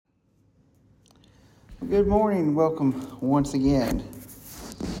Good morning. Welcome once again.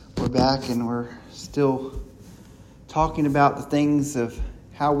 We're back and we're still talking about the things of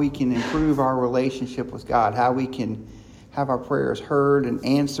how we can improve our relationship with God, how we can have our prayers heard and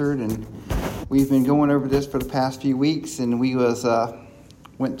answered. And we've been going over this for the past few weeks, and we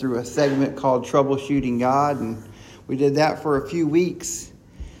went through a segment called Troubleshooting God, and we did that for a few weeks.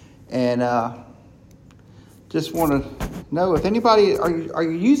 And just want to know if anybody, are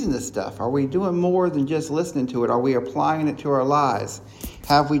you using this stuff? Are we doing more than just listening to it? Are we applying it to our lives?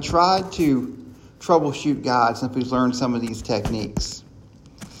 Have we tried to troubleshoot God since we've learned some of these techniques?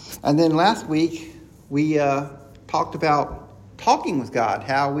 And then last week, we talked about talking with God,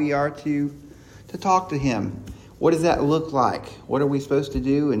 how we are to talk to Him. What does that look like? What are we supposed to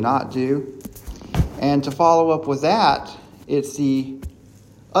do and not do? And to follow up with that, it's the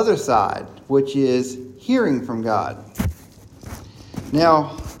other side, which is hearing from God.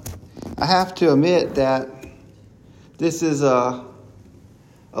 Now, I have to admit that this is a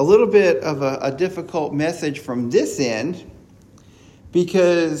little bit of a difficult message from this end,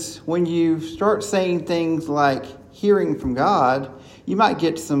 because when you start saying things like hearing from God, you might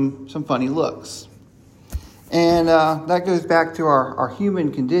get some funny looks. And that goes back to our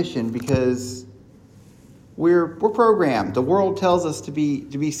human condition, because we're programmed. The world tells us to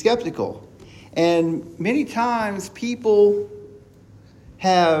be skeptical. And many times people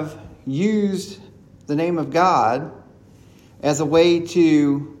have used the name of God as a way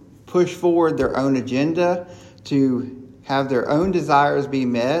to push forward their own agenda, to have their own desires be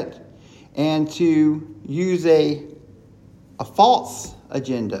met, and to use a false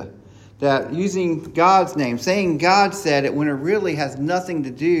agenda. That using God's name, saying God said it when it really has nothing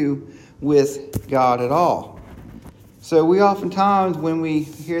to do with God at all. So we oftentimes, when we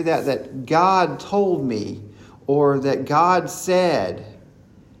hear that God told me, or that God said,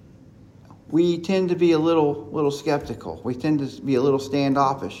 we tend to be a little skeptical. We tend to be a little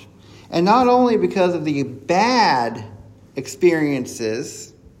standoffish. And not only because of the bad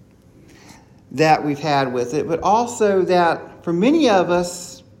experiences that we've had with it, but also that for many of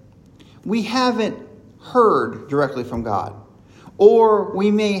us, we haven't heard directly from God. Or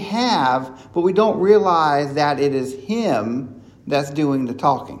we may have, but we don't realize that it is Him that's doing the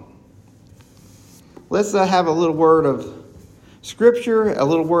talking. Let's have a little word of Scripture, a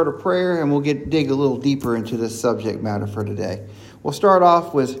little word of prayer, and we'll dig a little deeper into this subject matter for today. We'll start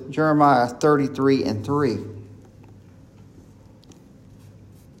off with Jeremiah 33:3.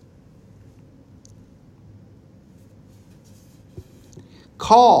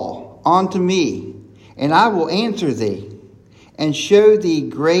 Call unto me, and I will answer thee, and show thee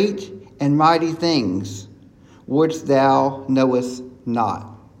great and mighty things, which thou knowest not.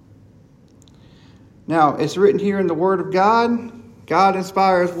 Now, it's written here in the Word of God. God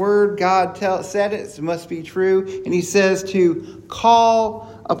inspires Word. God said it. It must be true. And He says to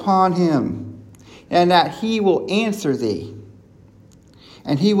call upon Him, and that He will answer thee.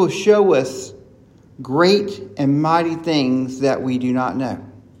 And He will show us great and mighty things that we do not know.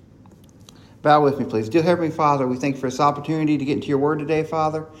 Bow with me, please. Dear Heavenly Father, we thank you for this opportunity to get into your word today,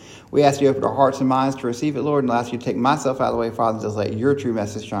 Father. We ask you to open our hearts and minds to receive it, Lord, and ask you to take myself out of the way, Father, and just let your true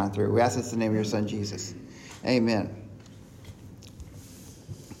message shine through. We ask this in the name of your Son, Jesus. Amen.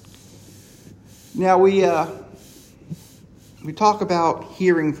 Now, we talk about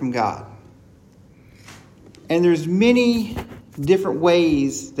hearing from God. And there's many different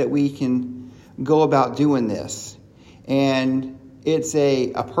ways that we can go about doing this. And it's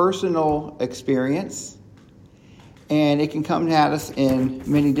a personal experience, and it can come at us in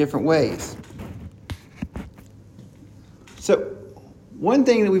many different ways. So one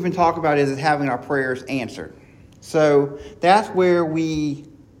thing that we've been talking about is having our prayers answered. So that's where we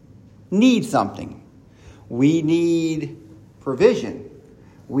need something. We need provision.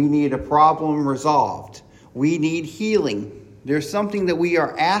 We need a problem resolved. We need healing. There's something that we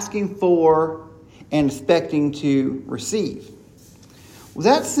are asking for and expecting to receive. Well,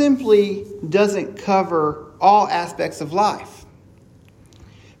 that simply doesn't cover all aspects of life.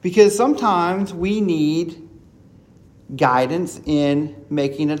 Because sometimes we need guidance in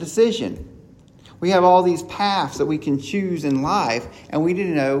making a decision. We have all these paths that we can choose in life, and we need to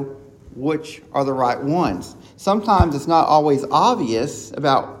know which are the right ones. Sometimes it's not always obvious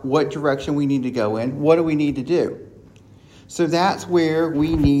about what direction we need to go in. What do we need to do? So that's where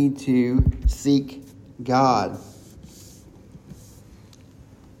we need to seek God.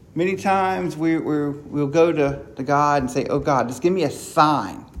 Many times we'll go to God and say, oh God, just give me a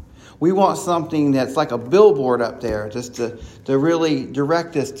sign. We want something that's like a billboard up there just to really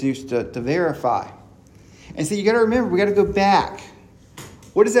direct us to verify. And so you got to remember, we got to go back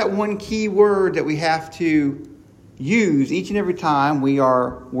What is that one key word that we have to use each and every time we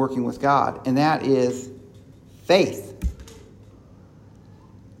are working with God? And that is faith.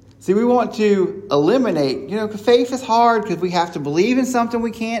 See, we want to eliminate, faith is hard because we have to believe in something we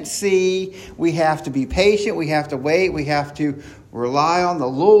can't see. We have to be patient. We have to wait. We have to rely on the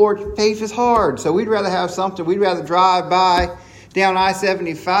Lord. Faith is hard. So we'd rather have something. We'd rather drive by down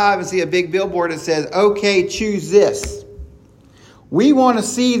I-75 and see a big billboard that says, okay, choose this. We want to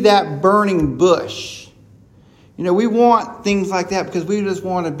see that burning bush. We want things like that because we just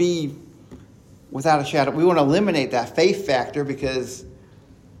want to be without a shadow. We want to eliminate that faith factor because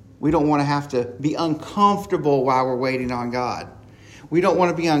we don't want to have to be uncomfortable while we're waiting on God. We don't want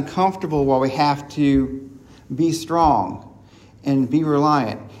to be uncomfortable while we have to be strong and be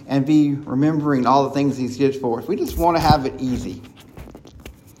reliant and be remembering all the things He's did for us. We just want to have it easy.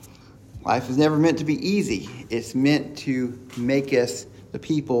 Life is never meant to be easy. It's meant to make us the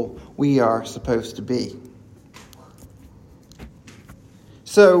people we are supposed to be.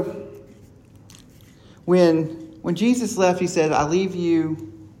 So, when Jesus left, He said, I leave you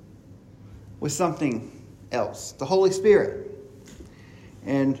with something else, the Holy Spirit.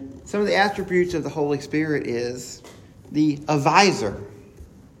 And some of the attributes of the Holy Spirit is the advisor,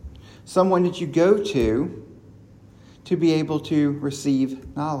 someone that you go to be able to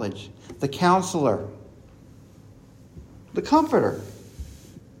receive knowledge, the counselor, the comforter.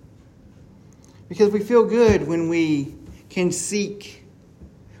 Because we feel good when we can seek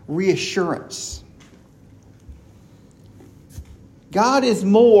reassurance. God is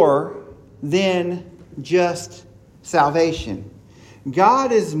more than just salvation.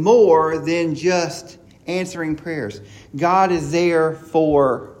 God is more than just answering prayers. God is there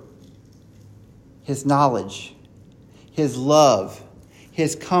for His knowledge, His love,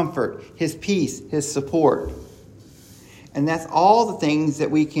 His comfort, His peace, His support. And that's all the things that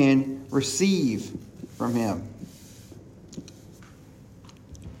we can receive from Him.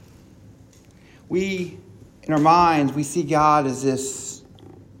 In our minds, we see God as this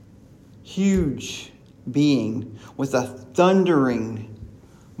huge being with a thundering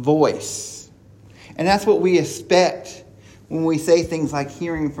voice. And that's what we expect when we say things like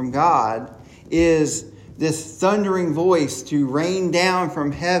hearing from God, is this thundering voice to rain down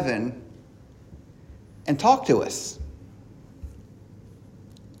from heaven and talk to us.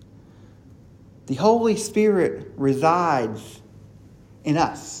 The Holy Spirit resides in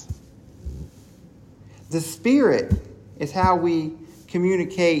us. The Spirit is how we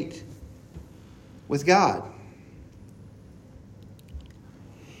communicate with God.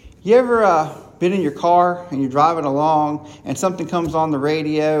 You ever been in your car and you're driving along and something comes on the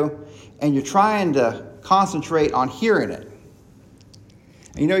radio and you're trying to concentrate on hearing it?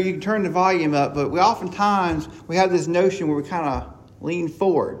 And you can turn the volume up, but we oftentimes have this notion where we kind of lean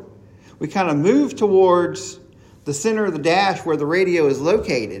forward. We kind of move towards the center of the dash where the radio is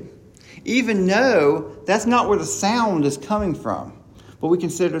located, even though that's not where the sound is coming from, but we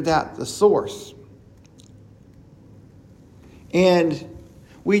consider that the source. And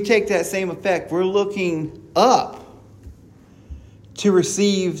we take that same effect. We're looking up to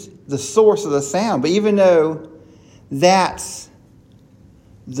receive the source of the sound. But even though that's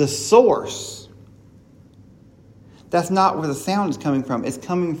the source, that's not where the sound is coming from. It's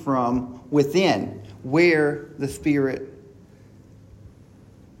coming from within, where the Spirit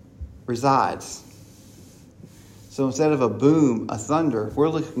resides. So instead of a boom, a thunder, we're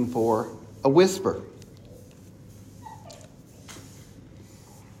looking for a whisper.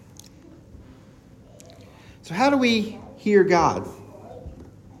 So how do we hear God?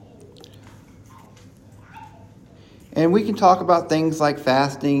 And we can talk about things like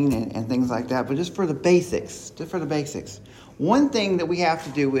fasting and things like that, but just for the basics, one thing that we have to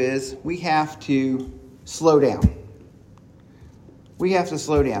do is we have to slow down. We have to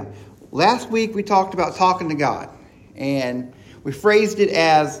slow down. Last week we talked about talking to God, and we phrased it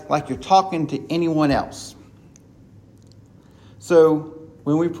as like you're talking to anyone else. So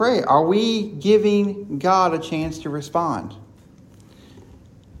when we pray, are we giving God a chance to respond?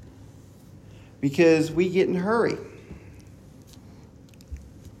 Because we get in a hurry.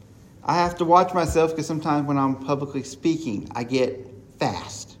 I have to watch myself because sometimes when I'm publicly speaking, I get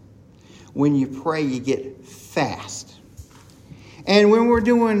fast. When you pray, you get fast. And when we're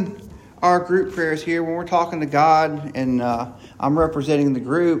doing our group prayers here, when we're talking to God and I'm representing the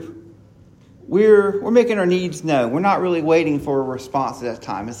group, we're making our needs known. We're not really waiting for a response at that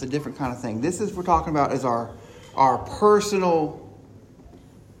time. It's a different kind of thing. This is we're talking about is our personal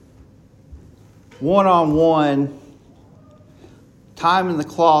one-on-one time in the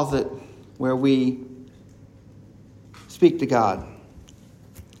closet where we speak to God.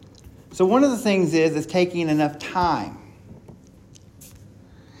 So one of the things is taking enough time.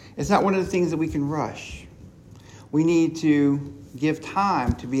 It's not one of the things that we can rush. We need to give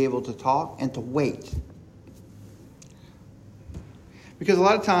time to be able to talk and to wait. Because a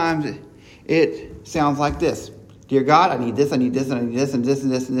lot of times it sounds like this. Dear God, I need this, I need this, and I need this, and this,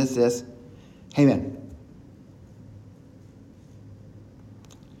 and this, and this. Amen.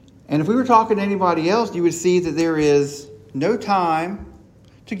 And if we were talking to anybody else, you would see that there is no time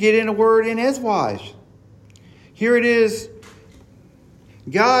to get in a word in edgewise. Here it is.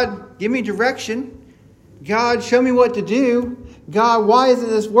 God, give me direction. God, show me what to do. God, why isn't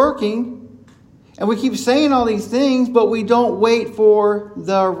this working? And we keep saying all these things, but we don't wait for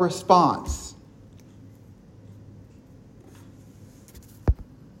the response.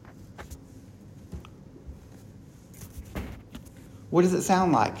 What does it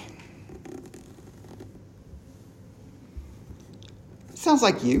sound like? It sounds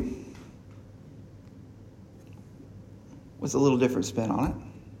like you. With a little different spin on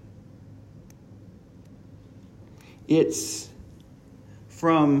it. It's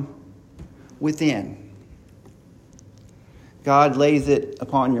from within. God lays it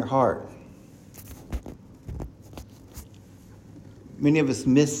upon your heart. Many of us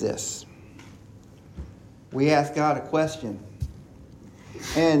miss this. We ask God a question.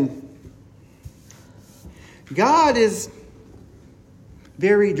 And God is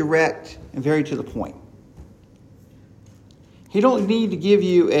very direct and very to the point. He don't need to give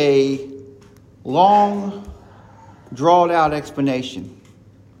you a long, drawn-out explanation.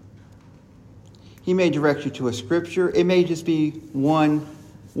 He may direct you to a scripture. It may just be one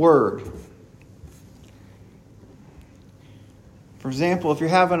word. For example, if you're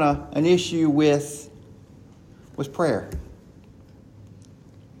having an issue with prayer.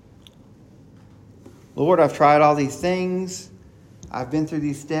 Lord, I've tried all these things. I've been through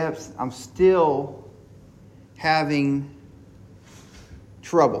these steps. I'm still having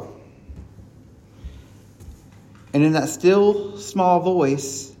trouble. And in that still small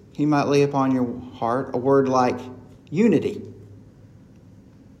voice, He might lay upon your heart a word like unity.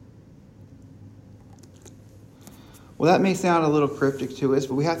 Well, that may sound a little cryptic to us,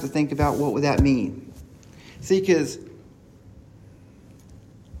 but we have to think about what would that mean. See, because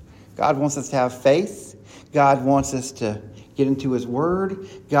God wants us to have faith. God wants us to get into His Word.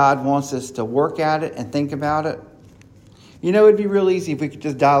 God wants us to work at it and think about it. You know, it'd be real easy if we could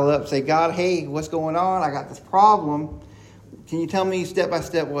just dial up and say, God, hey, what's going on? I got this problem. Can you tell me step by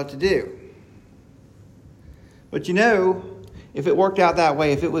step what to do? But you know, if it worked out that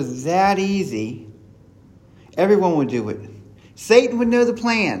way, if it was that easy, everyone would do it. Satan would know the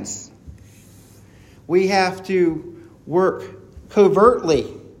plans. We have to work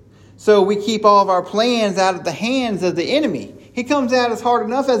covertly. So we keep all of our plans out of the hands of the enemy. He comes at us hard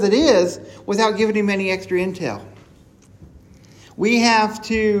enough as it is without giving him any extra intel. We have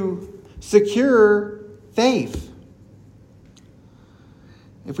to secure faith.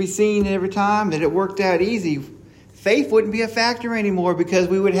 If we seen every time that it worked out easy, faith wouldn't be a factor anymore because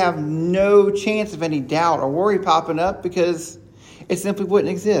we would have no chance of any doubt or worry popping up because it simply wouldn't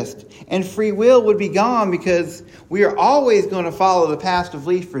exist. And free will would be gone because we are always going to follow the path of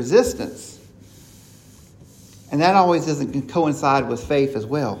least resistance. And that always doesn't coincide with faith as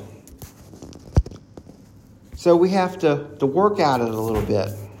well. So we have to work at it a little bit.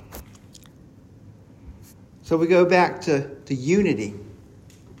 So we go back to unity.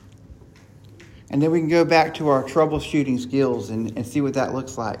 And then we can go back to our troubleshooting skills and see what that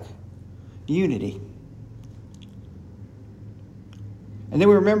looks like. Unity. And then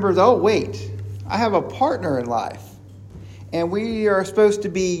we remember, oh, wait, I have a partner in life. And we are supposed to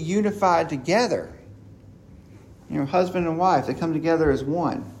be unified together. You know, husband and wife, they come together as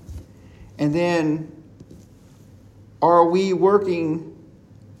one. And then, are we working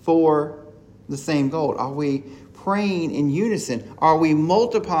for the same goal? Are we praying in unison? Are we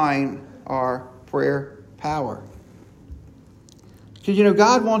multiplying our prayer power? Because, you know,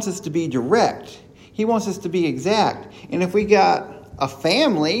 God wants us to be direct. He wants us to be exact. And if we got a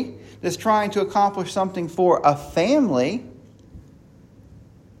family that's trying to accomplish something for a family,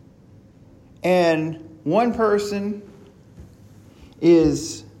 and one person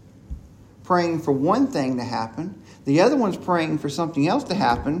is praying for one thing to happen, the other one's praying for something else to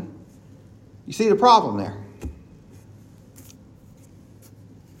happen, you see the problem there.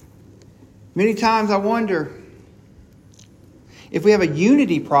 Many times I wonder if we have a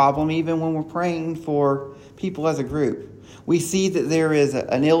unity problem even when we're praying for people as a group. We see that there is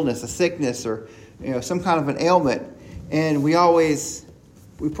an illness, a sickness, or some kind of an ailment, and we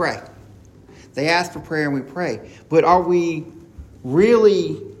pray. They ask for prayer and we pray. But are we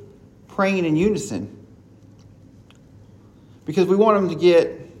really praying in unison. Because we want them to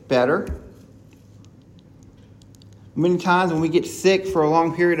get better. Many times when we get sick for a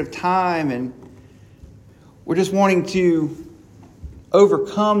long period of time and we're just wanting to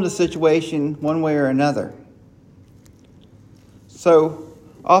overcome the situation one way or another. So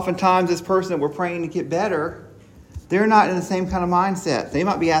oftentimes this person that we're praying to get better, they're not in the same kind of mindset. They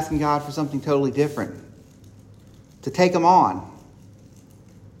might be asking God for something totally different. To take them on.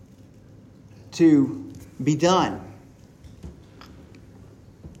 To be done.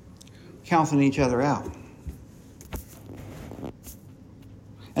 Counseling each other out.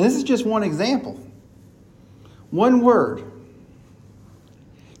 And this is just one example. One word.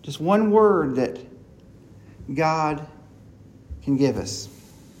 Just one word that God can give us.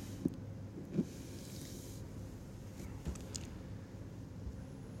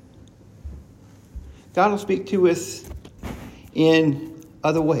 God will speak to us in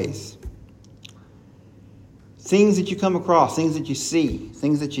other ways. Things that you come across, things that you see,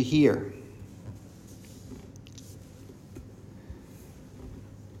 things that you hear.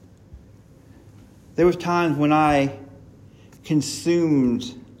 There was times when I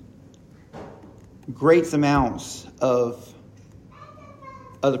consumed great amounts of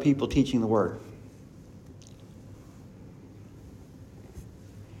other people teaching the Word.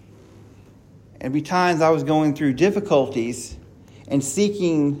 And be times I was going through difficulties and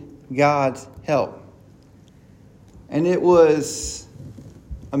seeking God's help. And it was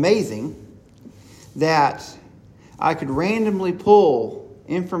amazing that I could randomly pull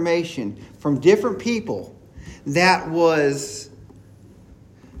information from different people that was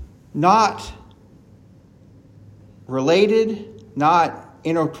not related, not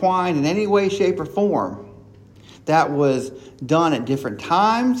intertwined in any way, shape, or form. That was done at different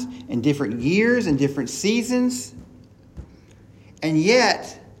times, in different years, in different seasons. And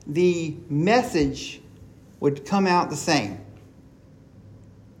yet, the message would come out the same.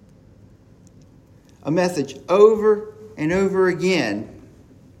 A message over and over again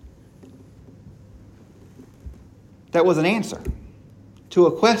that was an answer to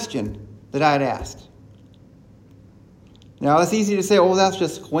a question that I had asked. Now, it's easy to say, oh, that's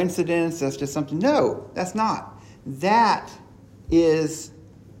just coincidence, that's just something. No, that's not. That is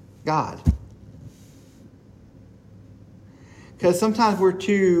God. Because sometimes we're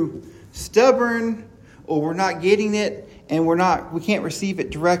too stubborn, or we're not getting it, and we can't receive it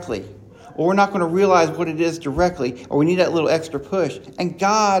directly. Or we're not going to realize what it is directly, or we need that little extra push. And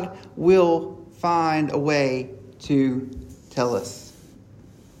God will find a way to tell us.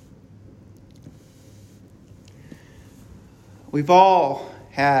 We've all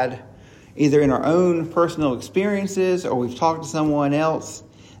had, either in our own personal experiences or we've talked to someone else,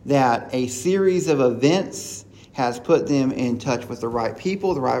 that a series of events has put them in touch with the right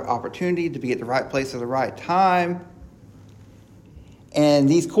people, the right opportunity to be at the right place at the right time. And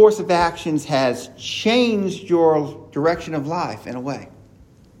these course of actions has changed your direction of life in a way.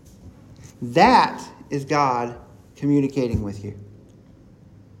 That is God communicating with you.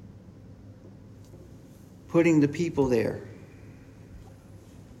 Putting the people there.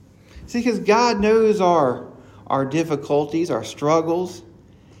 See, because God knows our difficulties, our struggles,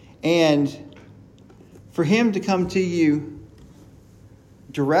 and for Him to come to you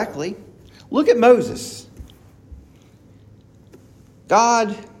directly. Look at Moses.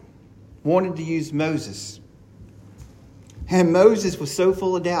 God wanted to use Moses. And Moses was so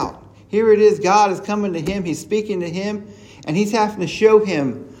full of doubt. Here it is, God is coming to him, He's speaking to him, and He's having to show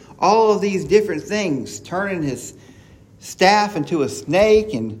him all of these different things, turning his staff into a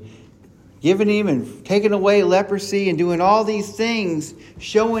snake and giving him and taking away leprosy and doing all these things,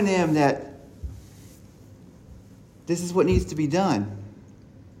 showing him that this is what needs to be done.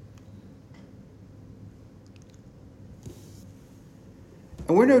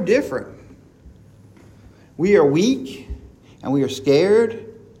 And we're no different. We are weak and we are scared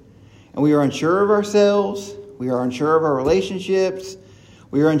and we are unsure of ourselves. We are unsure of our relationships.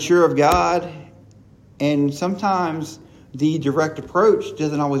 We are unsure of God. And sometimes the direct approach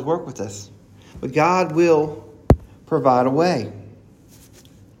doesn't always work with us. But God will provide a way.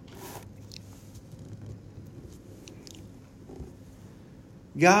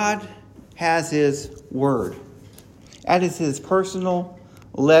 God has His Word. That is His personal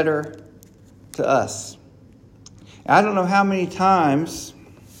letter to us. I don't know how many times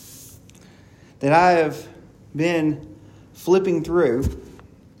that I have been flipping through,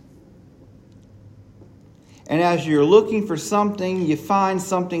 and as you're looking for something, you find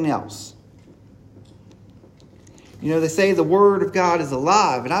something else. You know, they say the Word of God is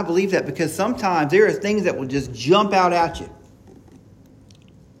alive, and I believe that because sometimes there are things that will just jump out at you.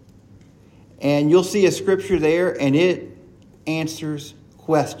 And you'll see a scripture there, and it answers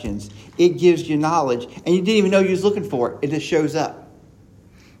questions. It gives you knowledge, and you didn't even know you was looking for it. It just shows up.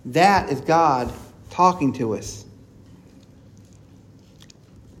 That is God talking to us.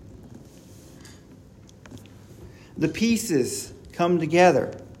 The pieces come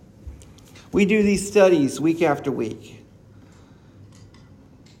together. We do these studies week after week.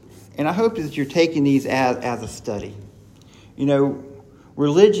 And I hope that you're taking these as a study. You know,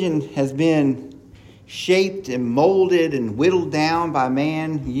 religion has been shaped and molded and whittled down by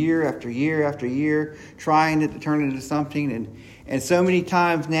man year after year after year, trying to turn it into something. And so many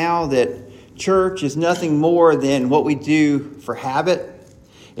times now that church is nothing more than what we do for habit.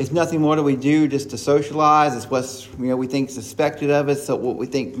 It's nothing more than we do just to socialize. It's what we think is expected of us, so what we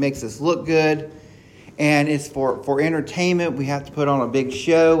think makes us look good. And it's for entertainment. We have to put on a big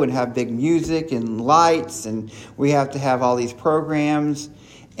show and have big music and lights. And we have to have all these programs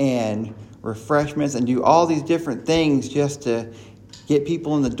and refreshments and do all these different things just to get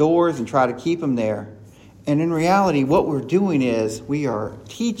people in the doors and try to keep them there. And in reality, what we're doing is we are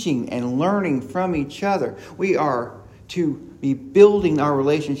teaching and learning from each other. We are to be building our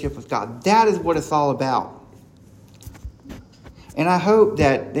relationship with God. That is what it's all about. And I hope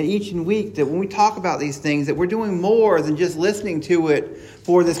that each week that when we talk about these things, that we're doing more than just listening to it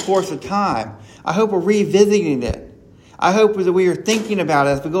for this course of time. I hope we're revisiting it. I hope that we are thinking about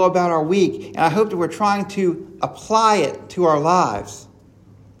it as we go about our week. And I hope that we're trying to apply it to our lives.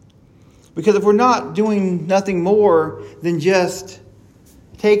 Because if we're not doing nothing more than just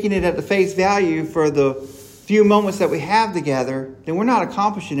taking it at the face value for the few moments that we have together, then we're not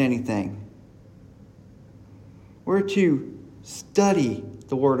accomplishing anything. We're to study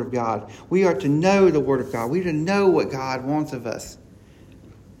the Word of God. We are to know the Word of God. We are to know what God wants of us.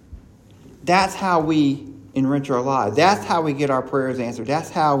 That's how we enrich our lives. That's how we get our prayers answered. That's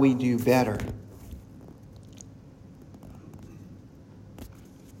how we do better.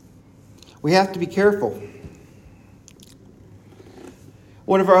 We have to be careful.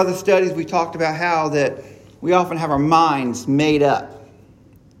 One of our other studies, we talked about how that we often have our minds made up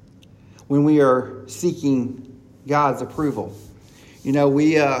when we are seeking God's approval. You know,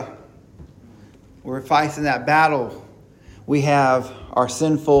 we're facing that battle. We have our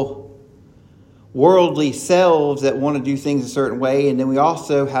sinful, worldly selves that want to do things a certain way, and then we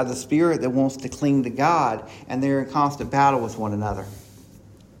also have the spirit that wants to cling to God, and they're in constant battle with one another.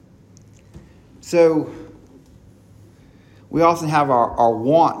 So we often have our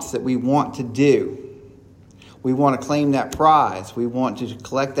wants that we want to do. We want to claim that prize. We want to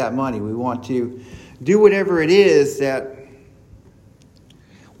collect that money. We want to do whatever it is that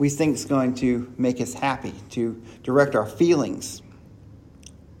we think is going to make us happy, to direct our feelings.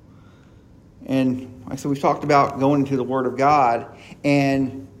 And like I said, we've talked about going to the Word of God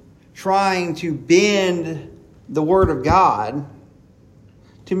and trying to bend the Word of God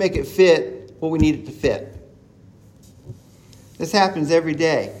to make it fit what we need it to fit. This happens every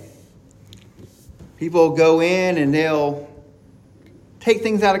day. People go in and they'll take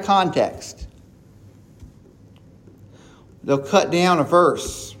things out of context. They'll cut down a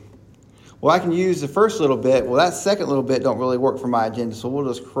verse. Well, I can use the first little bit. Well, that second little bit don't really work for my agenda, so we'll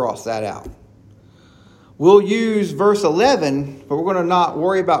just cross that out. We'll use verse 11, but we're going to not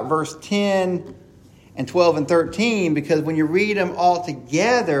worry about verse 10 and 12 and 13, because when you read them all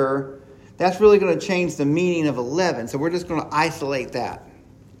together, that's really going to change the meaning of 11. So we're just going to isolate that.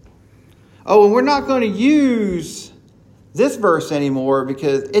 Oh, and we're not going to use this verse anymore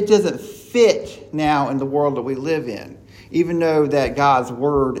because it doesn't fit now in the world that we live in. Even though that God's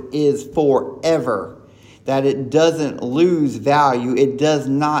word is forever, that it doesn't lose value, it does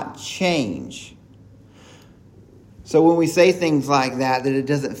not change. So when we say things like that it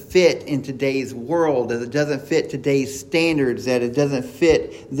doesn't fit in today's world, that it doesn't fit today's standards, that it doesn't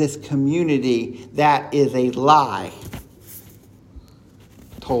fit this community, that is a lie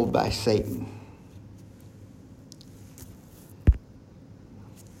told by Satan.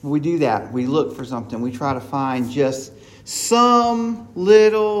 We do that. We look for something. We try to find just some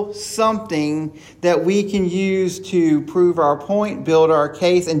little something that we can use to prove our point, build our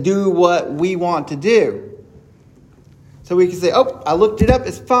case, and do what we want to do. So we can say, oh, I looked it up.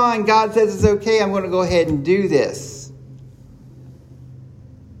 It's fine. God says it's okay. I'm going to go ahead and do this.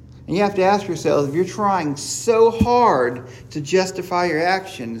 And you have to ask yourselves, if you're trying so hard to justify your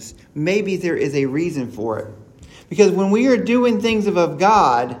actions, maybe there is a reason for it. Because when we are doing things of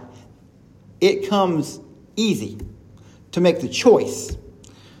God, it comes easy to make the choice.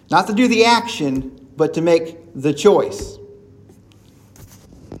 Not to do the action, but to make the choice.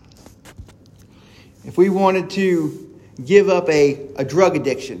 If we wanted to give up a drug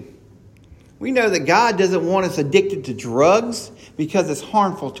addiction, We know that God doesn't want us addicted to drugs because it's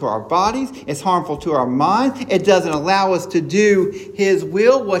harmful to our bodies. It's harmful to our minds. It doesn't allow us to do His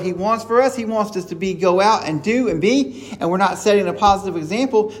will, what He wants for us. He wants us to go out and do and be, and we're not setting a positive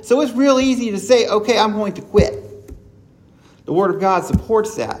example. So it's real easy to say, okay, I'm going to quit. The Word of God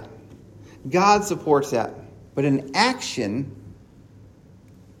supports that. God supports that. But in action,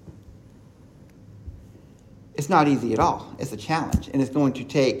 it's not easy at all. It's a challenge, and it's going to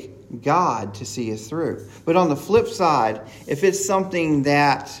take God to see us through. But on the flip side, if it's something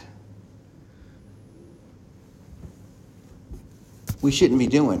that we shouldn't be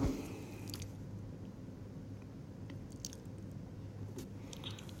doing,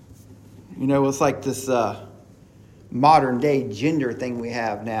 it's like this modern day gender thing we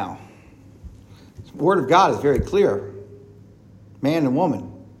have now. The Word of God is very clear. Man and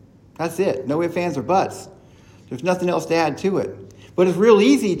woman. That's it. No ifs, ands, or buts. There's nothing else to add to it. But it's real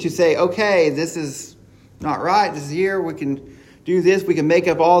easy to say, okay, this is not right. This is here. We can do this. We can make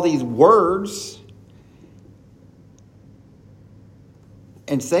up all these words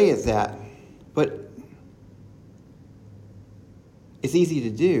and say it's that. But it's easy to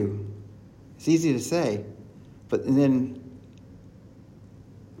do. It's easy to say. But then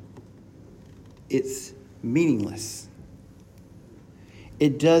it's meaningless.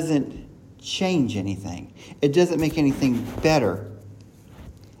 It doesn't change anything. It doesn't make anything better.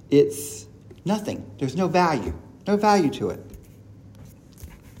 It's nothing. There's no value. No value to it.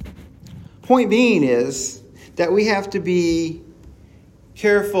 Point being is that we have to be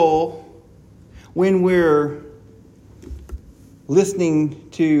careful when we're listening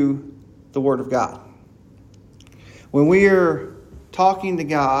to the Word of God. When we are talking to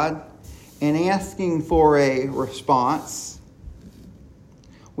God and asking for a response,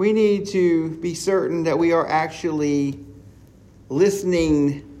 we need to be certain that we are actually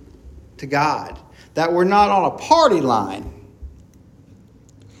listening to God. That we're not on a party line.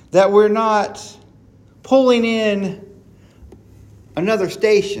 That we're not pulling in another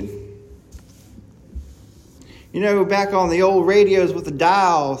station. Back on the old radios with the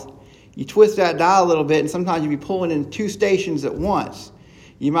dials, you twist that dial a little bit and sometimes you'd be pulling in two stations at once.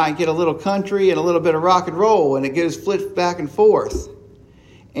 You might get a little country and a little bit of rock and roll and it goes flipped back and forth.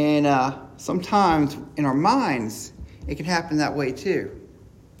 And sometimes in our minds, it can happen that way too.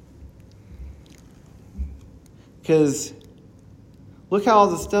 Because look how all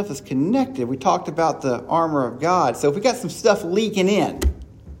this stuff is connected. We talked about the armor of God. So if we got some stuff leaking in,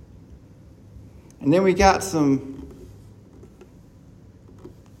 and then we got some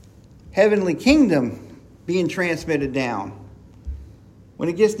heavenly kingdom being transmitted down, when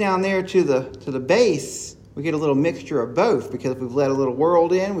it gets down there to the base, we get a little mixture of both, because we've let a little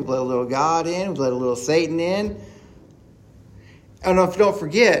world in, we've let a little God in, we've let a little Satan in. And if you don't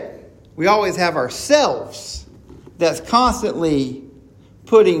forget, we always have ourselves that's constantly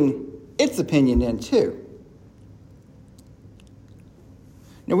putting its opinion in too.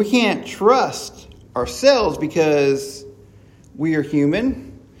 Now, we can't trust ourselves because we are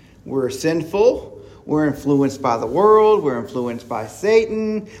human, we're sinful, we're influenced by the world, we're influenced by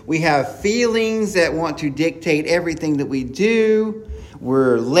Satan, we have feelings that want to dictate everything that we do,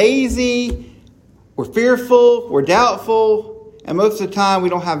 we're lazy, we're fearful, we're doubtful, and most of the time we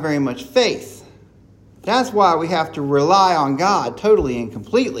don't have very much faith. That's why we have to rely on God totally and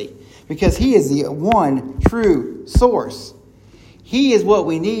completely, because He is the one true source. He is what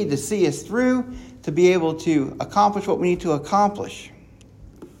we need to see us through, to be able to accomplish what we need to accomplish.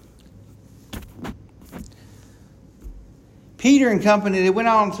 Peter and company, they went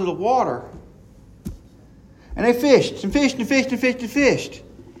out into the water. And they fished and fished and fished and fished and fished.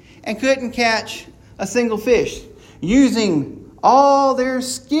 And couldn't catch a single fish. Using all their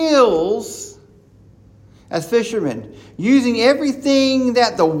skills as fishermen. Using everything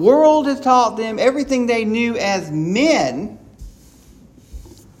that the world has taught them. Everything they knew as men.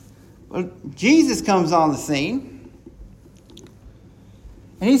 Well, Jesus comes on the scene.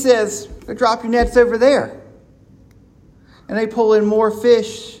 And He says, "Go drop your nets over there." And they pull in more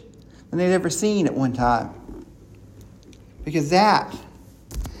fish than they'd ever seen at one time. Because that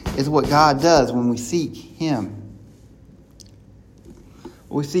is what God does when we seek Him.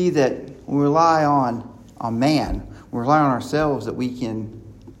 We see that when we rely on man, we rely on ourselves, that we can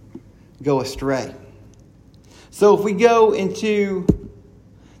go astray. So if we go into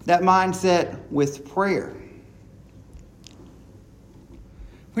that mindset with prayer,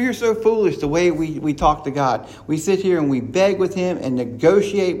 we are so foolish the way we talk to God. We sit here and we beg with Him and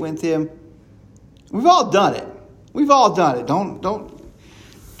negotiate with Him. We've all done it. We've all done it.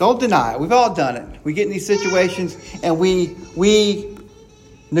 Don't deny it. We've all done it. We get in these situations and we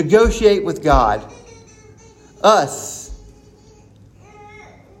negotiate with God. Us,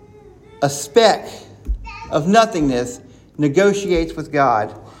 a speck of nothingness, negotiates with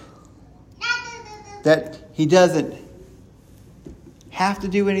God. That He doesn't have to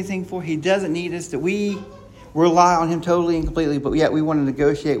do anything for. He doesn't need us. That we rely on Him totally and completely, but yet we want to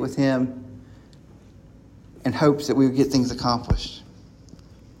negotiate with Him in hopes that we will get things accomplished.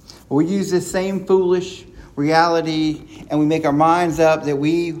 But we use this same foolish reality and we make our minds up that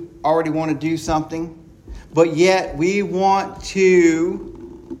we already want to do something, but yet we want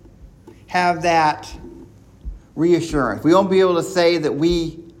to have that reassurance. We won't be able to say that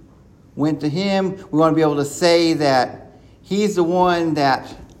we went to Him. We want to be able to say that He's the one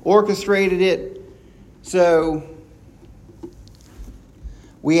that orchestrated it. So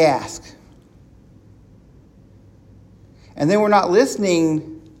we ask. And then we're not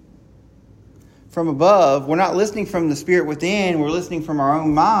listening from above. We're not listening from the Spirit within. We're listening from our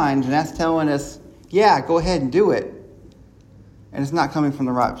own mind. And that's telling us, yeah, go ahead and do it. And it's not coming from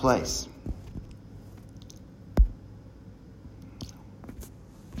the right place.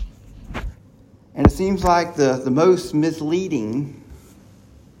 And it seems like the most misleading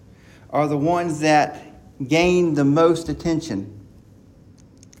are the ones that gain the most attention.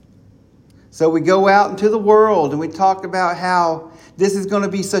 So we go out into the world and we talk about how this is going to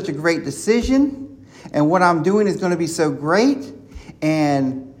be such a great decision and what I'm doing is going to be so great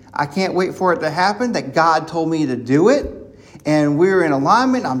and I can't wait for it to happen, that God told me to do it and we're in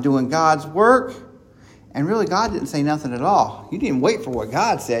alignment, I'm doing God's work. And really, God didn't say nothing at all. You didn't wait for what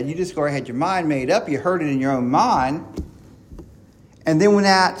God said. You just had your mind made up. You heard it in your own mind. And then when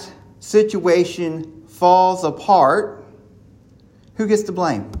that situation falls apart, who gets to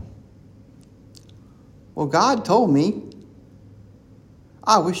blame? Well, God told me.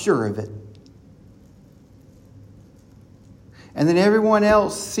 I was sure of it. And then everyone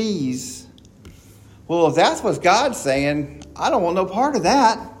else sees, well, if that's what God's saying, I don't want no part of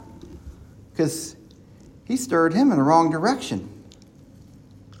that. Because He stirred him in the wrong direction.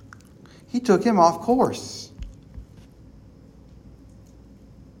 He took him off course.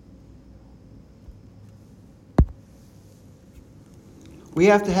 We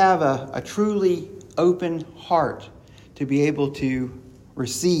have to have a truly open heart to be able to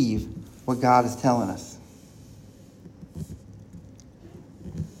receive what God is telling us.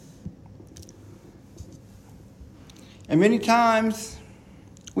 And many times,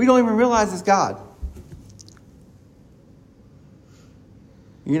 we don't even realize it's God.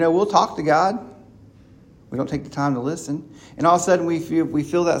 You know, we'll talk to God. We don't take the time to listen. And all of a sudden we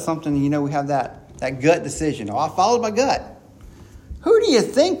feel that something, you know, we have that gut decision. Oh, I followed my gut. Who do you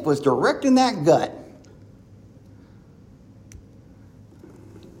think was directing that gut?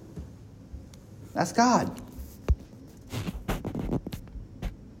 That's God.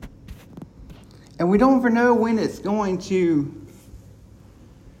 And we don't ever know when it's going to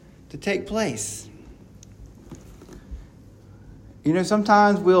take place. You know,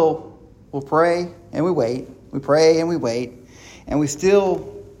 sometimes we'll pray and we wait. We pray and we wait. And we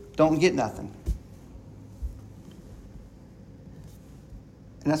still don't get nothing.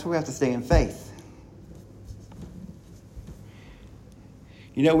 And that's where we have to stay in faith.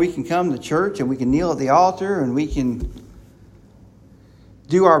 You know, we can come to church and we can kneel at the altar and we can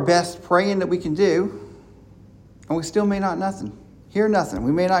do our best praying that we can do. And we still may not hear nothing.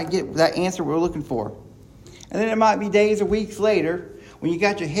 We may not get that answer we're looking for. And then it might be days or weeks later when you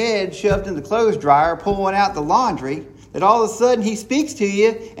got your head shoved in the clothes dryer pulling out the laundry that all of a sudden He speaks to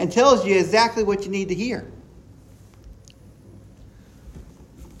you and tells you exactly what you need to hear.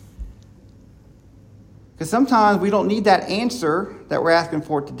 Because sometimes we don't need that answer that we're asking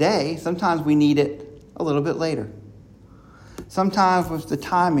for today. Sometimes we need it a little bit later. Sometimes the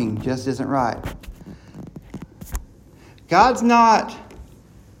timing just isn't right. God's not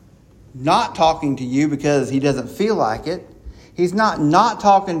talking to you because He doesn't feel like it. He's not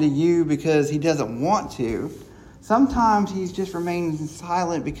talking to you because He doesn't want to. Sometimes He's just remaining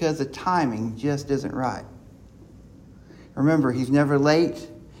silent because the timing just isn't right. Remember, He's never late.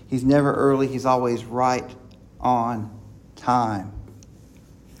 He's never early. He's always right on time.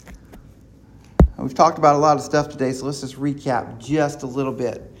 We've talked about a lot of stuff today, so let's just recap just a little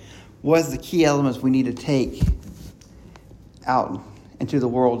bit. What are the key elements we need to take out into the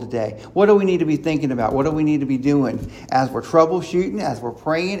world today? What do we need to be thinking about? What do we need to be doing as we're troubleshooting, as we're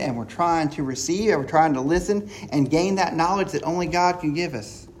praying, and we're trying to receive, and we're trying to listen and gain that knowledge that only God can give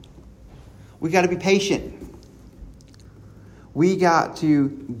us? We got to be patient. We got to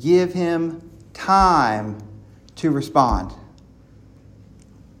give Him time to respond.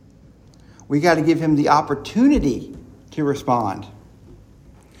 We got to give Him the opportunity to respond.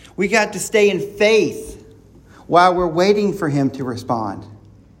 We got to stay in faith while we're waiting for him to respond.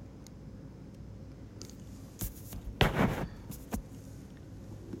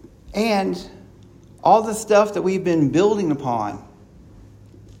 And all the stuff that we've been building upon,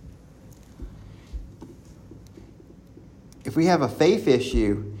 if we have a faith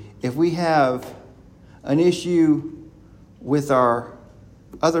issue, if we have an issue with our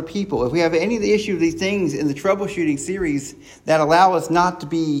other people, if we have any of the issue of these things in the troubleshooting series that allow us not to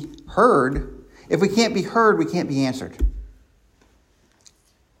be heard, if we can't be heard, we can't be answered.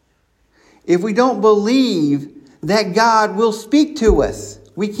 If we don't believe that God will speak to us,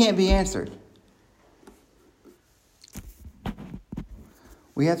 we can't be answered.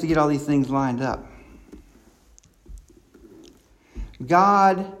 We have to get all these things lined up.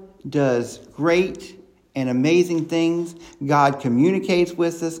 God does great and amazing things. God communicates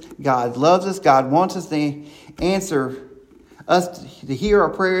with us. God loves us. God wants us to answer us, to hear our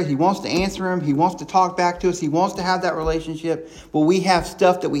prayers. He wants to answer them. He wants to talk back to us. He wants to have that relationship. But we have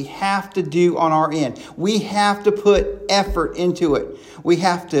stuff that we have to do on our end. We have to put effort into it. We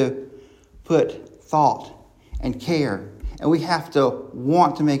have to put thought and care. And we have to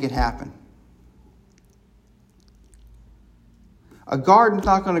want to make it happen. A garden's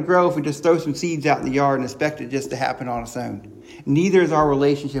not going to grow if we just throw some seeds out in the yard and expect it just to happen on its own. Neither is our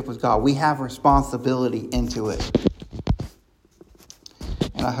relationship with God. We have responsibility into it.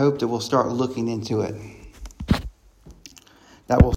 And I hope that we'll start looking into it. That will